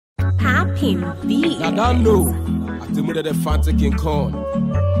Snapping the. I don't know. Atemuda the Fanta King Corn.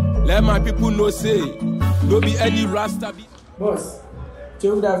 Let my people know say, no be any Rasta be. Boss,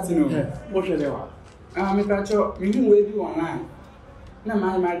 good afternoon. What's your name? I'm Pacho. We can wait you online. No,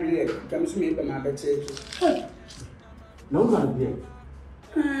 my dear, comes to me by my bed. No one here.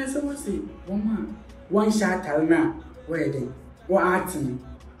 So what's it? One shot, tell me. Wedding. What acting?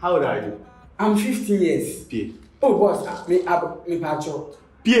 How old are you? I'm 15 years. P. Oh, boss, me Pacho.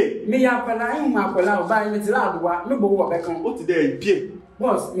 P. Me up and I am up and buy me to loud one. No, what back on. What today? P.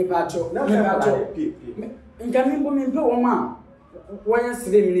 Boss, me Pacho. No, me Pacho. P. And can you go in for one? Why is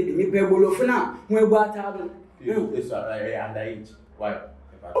the me pay below for now? When what happened? It's underage. Why?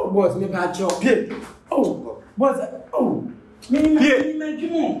 Oh, boss, me Pacho. P. Oh, boss, oh, me,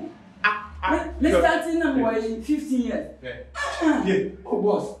 me starting them boy 15 years. Oh,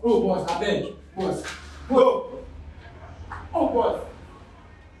 boss, I beg. Boss. Oh, boss.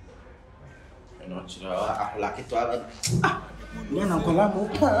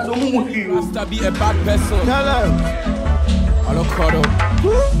 Rasta be a bad person. Tell him. I don't call up.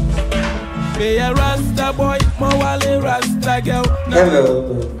 Be a Rasta boy, Mawale Rasta girl.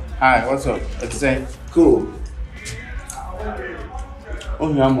 Hello. Hi, what's up? It's saying cool.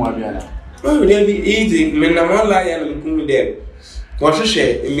 Oh, you're more than Oh, they be eating. Men, I'm all lying and cool there. What you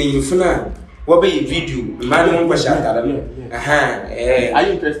say? I mean, you finna. What be your video? Man, one question. Are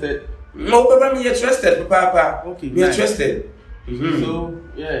you interested? No, Papa, me interested, Papa. Okay, me interested. So,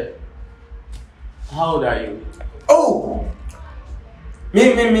 yeah. How old are you? Oh,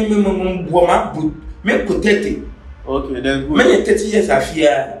 me, woman, me could 30. Okay, then good. Many 30 years I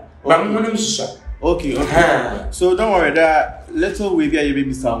fear. But I'm going to Okay. So don't worry, that little wavy a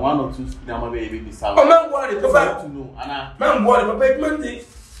baby sound, 1 or 2 now my baby sound. Oh, man, worry, Papa. To know, Anna. Man, worry, Papa, Monday.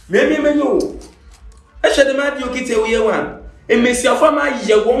 Me, I should have you get away one. And Miss Yafama,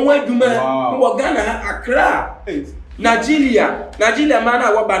 you won't want to man who are Ghana, Accra, Nigeria, man,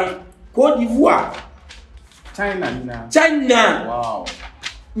 our banner, Cote d'Ivoire, China. Wow.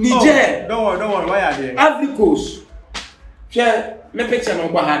 Niger. Oh, don't worry, why are they? Ivory Coast. Share me picture no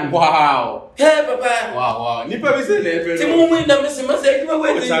behind. Wow. Hey, Papa. Wow. Nipa be say le. Timu win na Miss Mase, you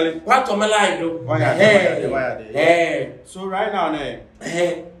wait. What on my line, no? Why are they? Hey. So right now,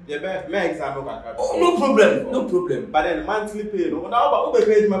 Hey. the exam no problem. But then monthly pay, no. Now about who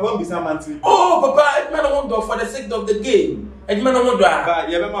pay my bomb be some monthly. Oh, Papa, it man want do for the sake of the game. It man want do. But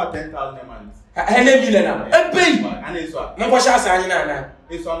you have about 10,000 a month. Hele million na. E pay. And it's what? Mo kwa shasa anyina na.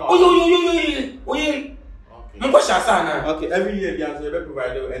 It's one. Oye. Mo kwa shasa na. Okay, every year you have to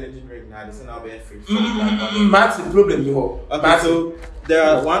provide energy drink now. This now be free. That's the problem you have. Okay, so there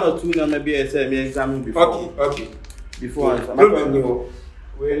are 1 or 2 now maybe I say me examine before. Okay. Before answer. Problem you have.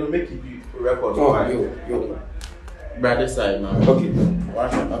 We no make it record. Oh, yo. Brother side now. Okay.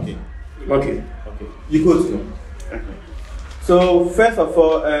 Okay. You go to. Okay. So first of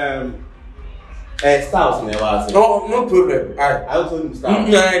all, styles never. No problem. I also know styles.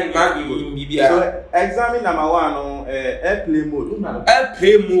 So examine number 1 on airplane mode.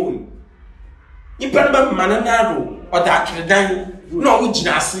 Airplane mode. You better be mananaro or that dan. No, we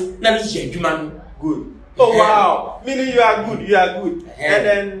jinasi. Na ni jeduma. Good. Oh wow! Meaning you are good. And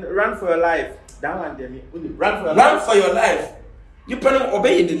then run for your life. That one, Demi. Run for your life. You better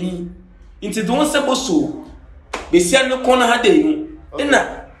obey the knee. Into the one supposed to. They say no corner had they.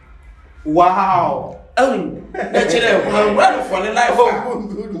 Wow. Naturally, run for the life.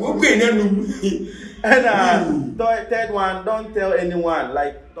 And third one, don't tell anyone.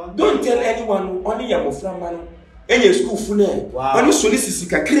 Like don't tell anyone. Only your mofra any school full. Wow. When you solicit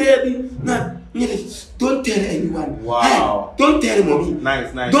crazy, don't tell anyone. Wow. Hey, don't tell mommy.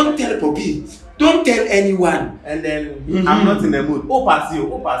 Nice. Don't tell Poppy. Don't tell anyone. And then I'm not in the mood. Pass you.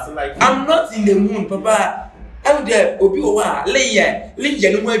 Like I'm not in the mood, Papa. I'm there. Obi owa lay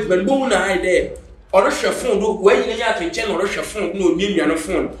no way when go na I there. Or your phone do when you have to channel or your phone no name your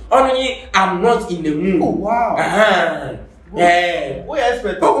phone. Only I'm not in the mood. Oh wow. Yeah. We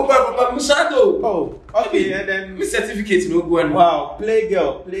expect. Oh, Papa, Musado. Oh, okay. And then my certificate no go on. Wow. Play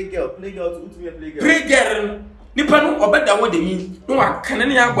girl. To play girl. Play girl. Nipa no obeda wo de mi. No akane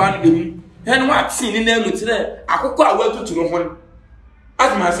ne agba no de mi. And what seen in them today? Akoko awa tutu no ho.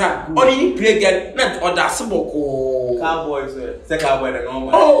 Asmasa, only play girl na odaseboko. Cowboys, say cowboy the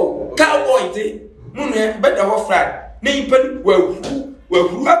normal. Oh, cowboy dey. Munye better wo fry. Na yipa wa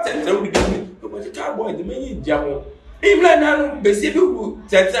atete wo de mi. But cowboy dey me jawo. Imla na besi bi ku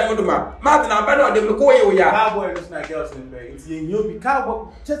tete mo do ma na ba na de ko ye ya. Cowboy is na girls in there. It's you be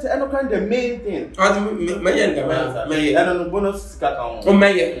cowboy. Just no kind the main thing. Me And no bonus cut on. Oh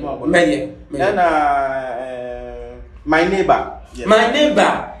me. And my neighbor. Yes. My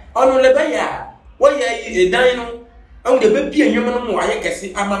neighbor. ono le be ya wo ye dan no on the baby and human no aye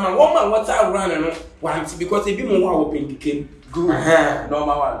kese amama woman water around no want because e bi mo wa wo pinkikem good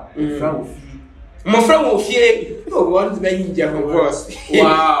normal one mo fra wo fie o want to be nja of course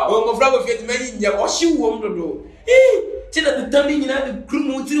wow o mo fra wo fie to be nja o hye wo dodo ti na tambi nyina de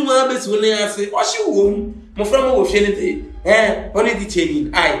krumu ti mo abeso le ase o hye wo mo fra mo wo fie ne te only the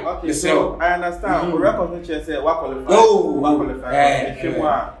changing okay so I understand record no chair say wa qualify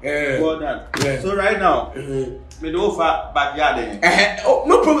well done so right now me do for backyard oh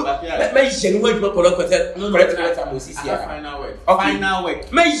no problem me je no we ko correct letter mo sisi ya final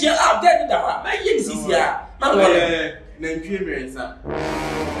work me je there da me je sisi ya ma wole na ntwe mrensa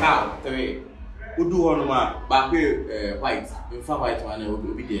how 3 udu hono ma ba white in fa white one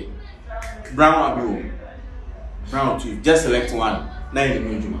obi there brown abi brown too just select one na in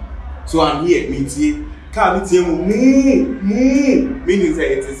the juma so I'm here me tie car me tie mu meaning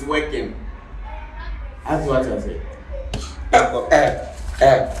say it is working that's what I say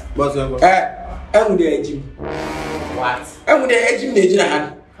but I'm the ejim what I'm the ejim na ejina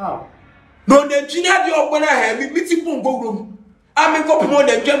han how no na ejina di ogbona ha mi ti pon gogoro am ko pon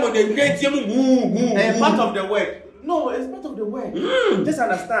na dwemo na dwe tie mu part of the work. No, it's part of the work. Just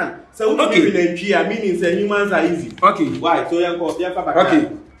understand. So we live in Nigeria, meaning say humans are easy. Okay. Why? So you go back. Okay.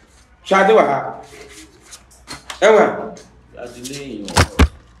 Shade wa ha. Ewa. You are delaying.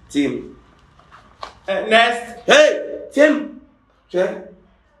 Team. Next. Hey, team. Che.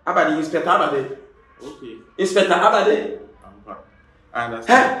 Abade inspector abade. Okay. Inspector abade. I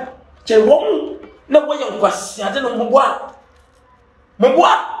understand. Hey. Che wo na wo yan kwasi ade no mboa.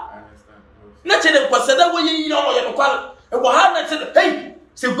 Mboa. Na che de kwasada wo yin yin o ye no kwal e wo ha na che hey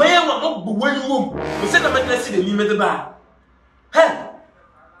se gwaye wo mo bu wani wo mo se na madrasi de mi me de ba he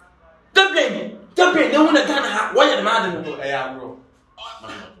Tempe ne hu na Ghana ha wo ye de ma de no Yeah, bro.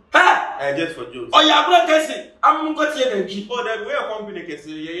 ha Just for jokes. o ya bro kesi am ngo tie na nki Oh, that we are company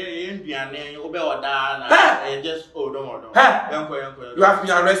kesi ye nduane obe oda na just don't know. Yanko. You have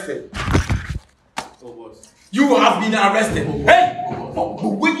been arrested. Oh boss. You have been arrested. Hey,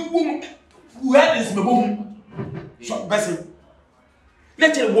 when you woman who had this boom. So person.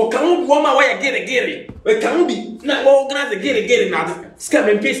 Let you walk on woman why get. We can be not organize get now. Scam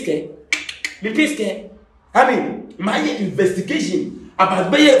and piske. I mean, my investigation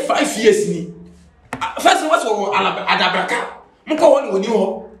about 5 years ni. First what's for adabraka. Mko woni woni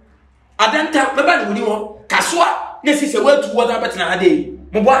ho. Adanta baba ni woni ho. Kaswa na sise we to water bet na ade.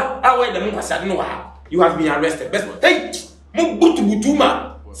 Mo bua awe dem kwasade no wa. You have been arrested. Hey, mo butu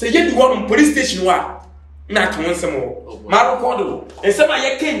ma. Say you the one police station wa. Na kan nsemo. Ma record. Nsema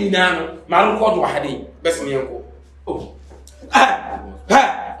ye kan ni na no. Ma record wa hade. Best me enko. Oh.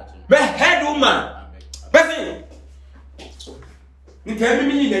 Be head woman. Best. Ni kan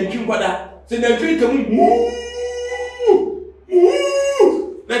mi ni na ntwi kwada. Se na ntwi kan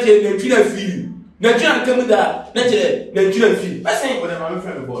na je na ntwi na feel. Na ntwi an kan da. Na je na ntwi na feel. Best. But I'm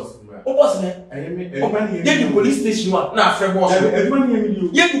friend boss. O boss ne? You the police station wa na afre boss. You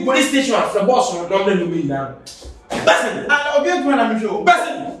the police station afre boss no don no me na. Person. Ah, obi eduma na me show.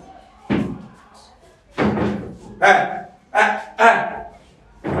 Person.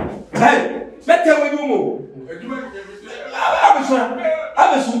 Hey, better when you move.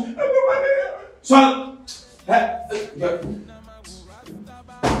 Abesu. So,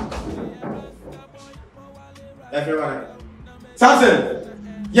 everyone. Samson.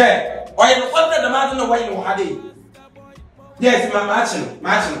 Yeah. Or you want the man know why you had it. Yes, my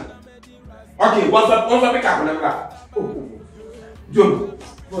matching. Okay, one for pick up number. Jump.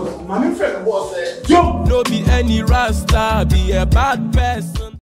 My friend was Jump. No be any rasta, be a bad person.